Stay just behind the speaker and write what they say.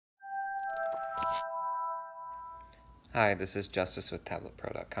Hi, this is Justice with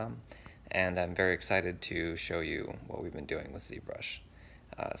tabletpro.com, and I'm very excited to show you what we've been doing with Zbrush.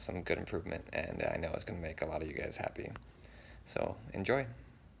 Some good improvement, and I know it's going to make a lot of you guys happy. So enjoy.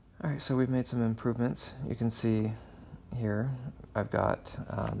 Alright, so we've made some improvements. You can see here I've got,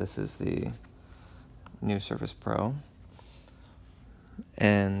 this is the new Surface Pro,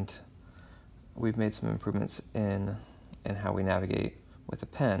 and we've made some improvements in how we navigate with a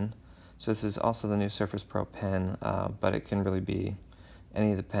pen. So this is also the new Surface Pro pen, but it can really be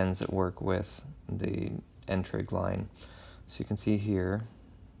any of the pens that work with the N-Trig line. So you can see here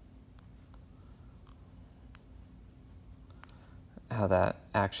how that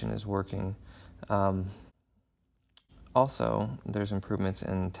action is working. Also, there's improvements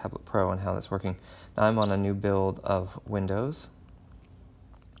in Tablet Pro and how that's working. Now I'm on a new build of Windows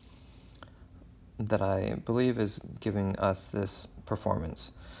that I believe is giving us this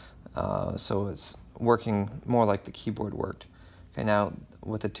performance. So it's working more like the keyboard worked. Okay, now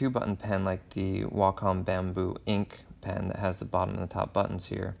with a 2-button pen like the Wacom Bamboo Ink pen that has the bottom and the top buttons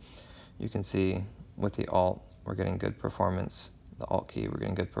here, you can see with the Alt we're getting good performance. The Alt key, we're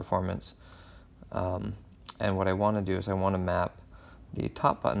getting good performance. And what I want to do is I want to map the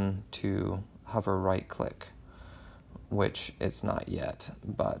top button to hover right click, which it's not yet,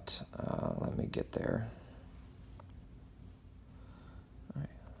 but let me get there. All right.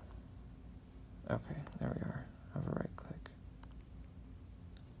 Okay, there we are, hover right click.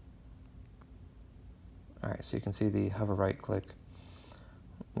 All right, so you can see the hover right click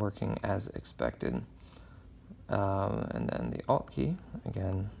working as expected. And then the Alt key,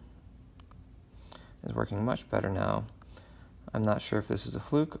 again, is working much better now. I'm not sure if this is a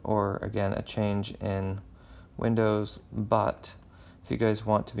fluke or, again, a change in Windows, but if you guys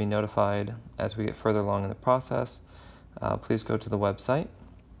want to be notified as we get further along in the process, please go to the website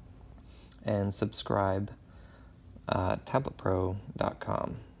and subscribe at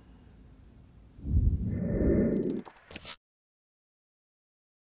tabletpro.com.